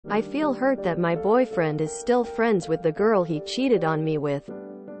I feel hurt that my boyfriend is still friends with the girl he cheated on me with.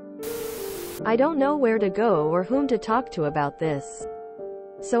 I don't know where to go or whom to talk to about this.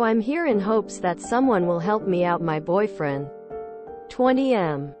 So I'm here in hopes that someone will help me out. My boyfriend,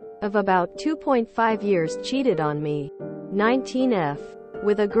 20M, of about 2.5 years, cheated on me, 19F,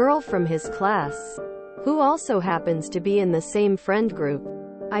 with a girl from his class, who also happens to be in the same friend group.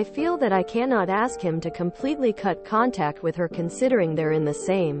 I feel that I cannot ask him to completely cut contact with her considering they're in the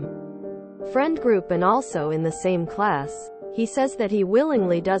same friend group and also in the same class. He says that he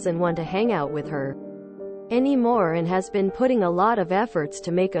willingly doesn't want to hang out with her anymore and has been putting a lot of efforts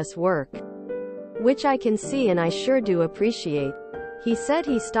to make us work, which I can see and I sure do appreciate. He said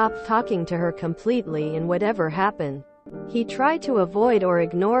he stopped talking to her completely, and whatever happened, he tried to avoid or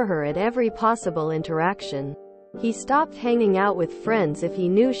ignore her at every possible interaction. He stopped hanging out with friends if he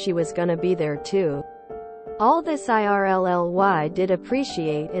knew she was gonna be there too. All this I did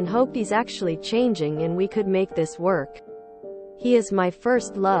appreciate and hope he's actually changing and we could make this work. He is my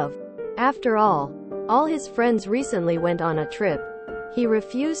first love. After all his friends recently went on a trip. He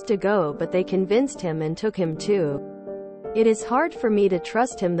refused to go, but they convinced him and took him too. It is hard for me to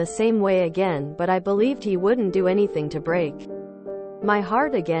trust him the same way again, but I believed he wouldn't do anything to break my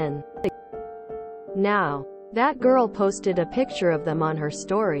heart again. Now, that girl posted a picture of them on her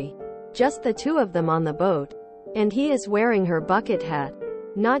story. Just the two of them on the boat. And he is wearing her bucket hat.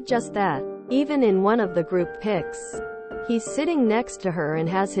 Not just that, even in one of the group pics, he's sitting next to her and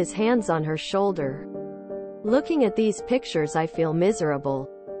has his hands on her shoulder. Looking at these pictures, I feel miserable.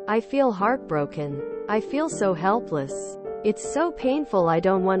 I feel heartbroken. I feel so helpless. It's so painful. I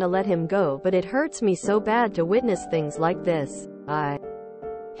don't want to let him go, but it hurts me so bad to witness things like this. I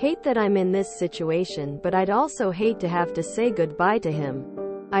hate that I'm in this situation, but I'd also hate to have to say goodbye to him.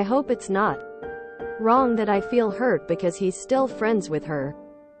 I hope it's not wrong that I feel hurt because he's still friends with her.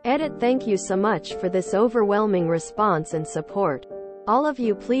 Edit. Thank you so much for this overwhelming response and support. All of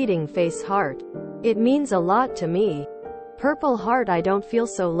you pleading face heart. It means a lot to me. Purple heart. I don't feel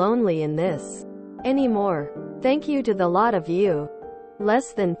so lonely in this anymore. Thank you to the lot of you.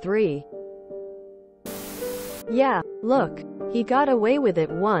 Less than 3. Yeah, look. He got away with it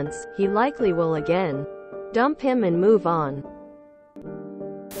once, he likely will again. Dump him and move on.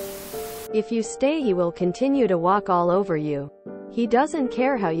 If you stay, he will continue to walk all over you. He doesn't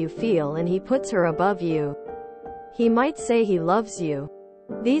care how you feel and he puts her above you. He might say he loves you.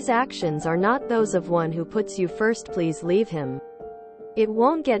 These actions are not those of one who puts you first. Please leave him. It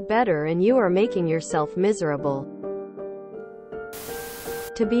won't get better and you are making yourself miserable.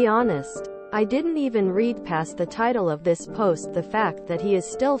 To be honest, I didn't even read past the title of this post. The fact that he is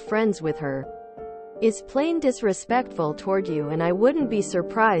still friends with her is plain disrespectful toward you, and I wouldn't be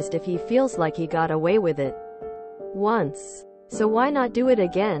surprised if he feels like he got away with it once. So why not do it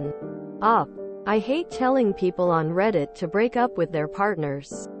again? I hate telling people on Reddit to break up with their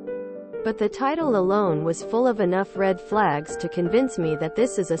partners, but the title alone was full of enough red flags to convince me that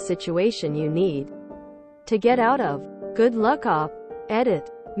this is a situation you need to get out of. Good luck.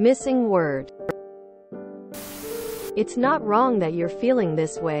 Edit. Missing word. It's not wrong that you're feeling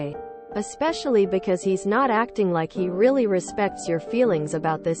this way, especially because he's not acting like he really respects your feelings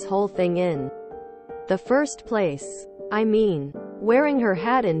about this whole thing in the first place. I mean, wearing her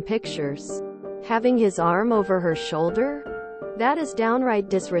hat in pictures, having his arm over her shoulder, that is downright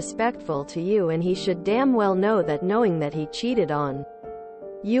disrespectful to you, and he should damn well know that. Knowing that he cheated on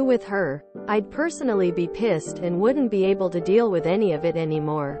you with her, I'd personally be pissed and wouldn't be able to deal with any of it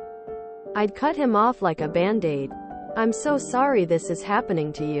anymore. I'd cut him off like a band-aid. I'm so sorry this is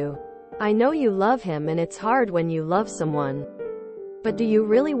happening to you. I know you love him and it's hard when you love someone. But do you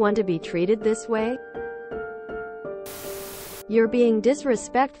really want to be treated this way? You're being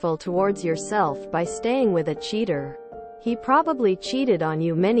disrespectful towards yourself by staying with a cheater. He probably cheated on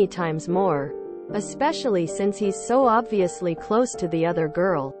you many times more, especially since he's so obviously close to the other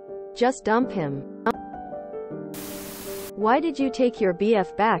girl. Just dump him. Why did you take your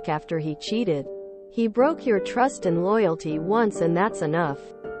BF back after he cheated? He broke your trust and loyalty once, and that's enough.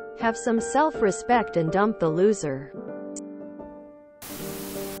 Have some self-respect and dump the loser.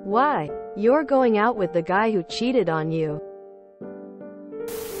 Why? You're going out with the guy who cheated on you.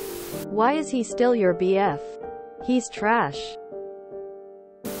 Why is he still your BF? He's trash.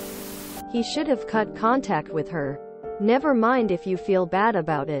 He should have cut contact with her. Never mind if you feel bad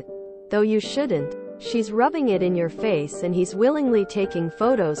about it. Though you shouldn't. She's rubbing it in your face and he's willingly taking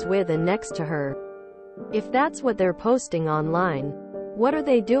photos with and next to her. If that's what they're posting online, what are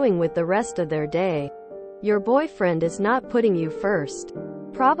they doing with the rest of their day? Your boyfriend is not putting you first.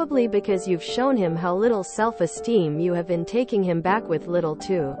 Probably because you've shown him how little self-esteem you have been, taking him back with little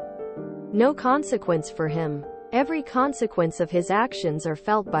to no consequence for him. Every consequence of his actions are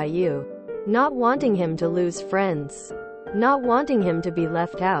felt by you. Not wanting him to lose friends. Not wanting him to be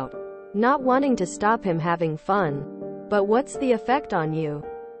left out. Not wanting to stop him having fun. But what's the effect on you?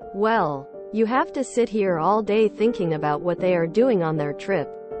 Well, you have to sit here all day thinking about what they are doing on their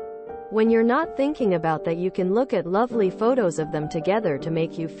trip. When you're not thinking about that, you can look at lovely photos of them together to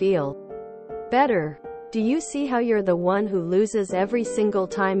make you feel better. Do you see how you're the one who loses every single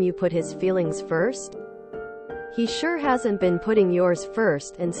time you put his feelings first? He sure hasn't been putting yours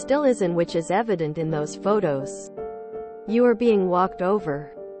first, and still isn't, which is evident in those photos. You are being walked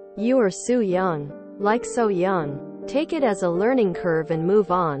over. You are so young. Like so young. Take it as a learning curve and move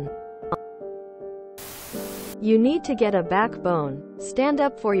on. You need to get a backbone. Stand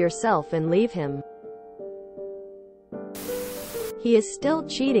up for yourself and leave him. He is still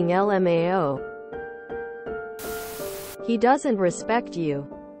cheating, LMAO. He doesn't respect you.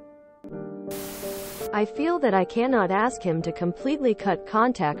 I feel that I cannot ask him to completely cut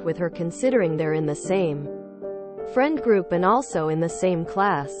contact with her, considering they're in the same friend group and also in the same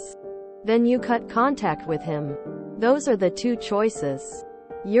class. Then you cut contact with him. Those are the two choices.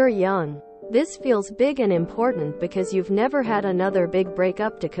 You're young. This feels big and important because you've never had another big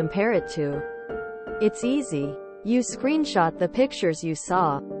breakup to compare it to. It's easy. You screenshot the pictures you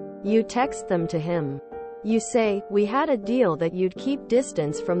saw. You text them to him. You say, "We had a deal that you'd keep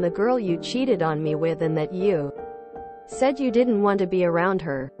distance from the girl you cheated on me with and that you said you didn't want to be around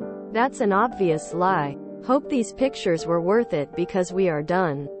her." That's an obvious lie. Hope these pictures were worth it because we are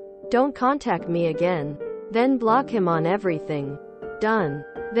done. Don't contact me again. Then block him on everything. Done.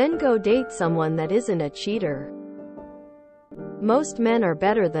 Then go date someone that isn't a cheater. Most men are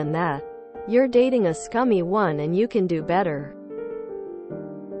better than that. You're dating a scummy one and you can do better.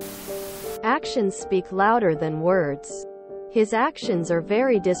 Actions speak louder than words. His actions are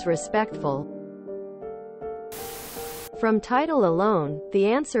very disrespectful. From title alone, the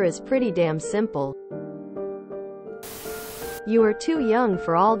answer is pretty damn simple. You are too young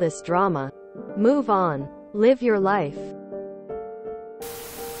for all this drama. Move on. Live your life.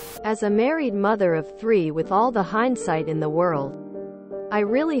 As a married mother of 3 with all the hindsight in the world, I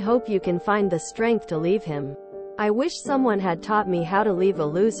really hope you can find the strength to leave him. I wish someone had taught me how to leave a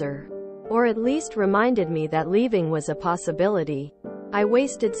loser. Or at least reminded me that leaving was a possibility. I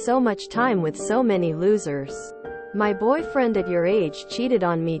wasted so much time with so many losers. My boyfriend at your age cheated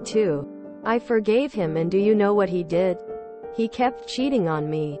on me too. I forgave him, and do you know what he did? He kept cheating on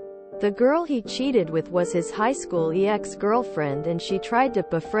me. The girl he cheated with was his high school ex-girlfriend, and she tried to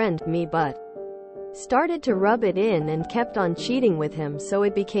befriend me but started to rub it in and kept on cheating with him, so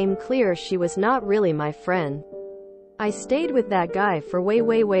it became clear she was not really my friend. I stayed with that guy for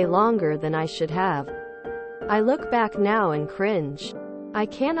way longer than I should have. I look back now and cringe. I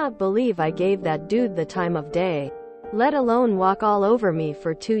cannot believe I gave that dude the time of day. Let alone walk all over me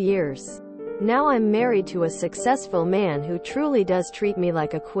for 2 years. Now I'm married to a successful man who truly does treat me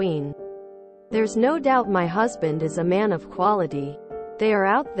like a queen. There's no doubt my husband is a man of quality. They are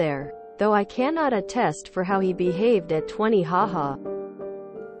out there, though I cannot attest for how he behaved at 20. Haha.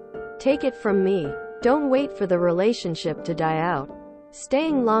 Take it from me. Don't wait for the relationship to die out.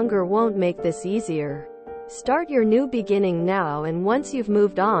 Staying longer won't make this easier. Start your new beginning now, and once you've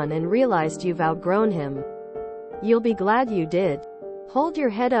moved on and realized you've outgrown him, you'll be glad you did. Hold your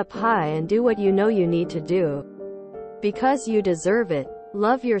head up high and do what you know you need to do. Because you deserve it.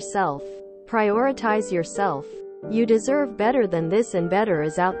 Love yourself. Prioritize yourself. You deserve better than this, and better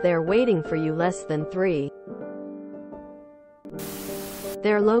is out there waiting for you. Less than 3.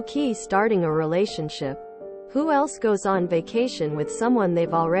 They're low-key starting a relationship. Who else goes on vacation with someone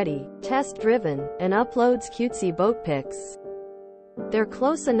they've already test-driven and uploads cutesy boat pics? They're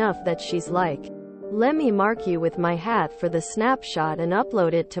close enough that she's like, "Let me mark you with my hat for the snapshot and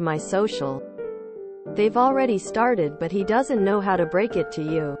upload it to my social." They've already started, but he doesn't know how to break it to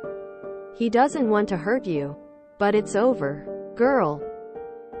you. He doesn't want to hurt you. But it's over. Girl,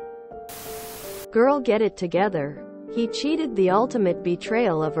 get it together. He cheated, the ultimate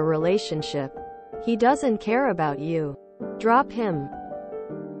betrayal of a relationship. He doesn't care about you. Drop him.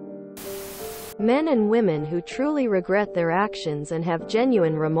 Men and women who truly regret their actions and have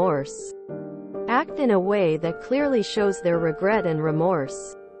genuine remorse act in a way that clearly shows their regret and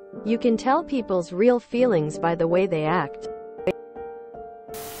remorse. You can tell people's real feelings by the way they act.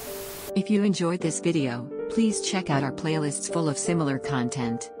 If you enjoyed this video, please check out our playlists full of similar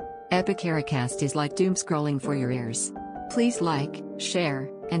content. Epicaricast is like doom scrolling for your ears. Please like, share,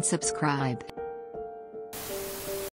 and subscribe.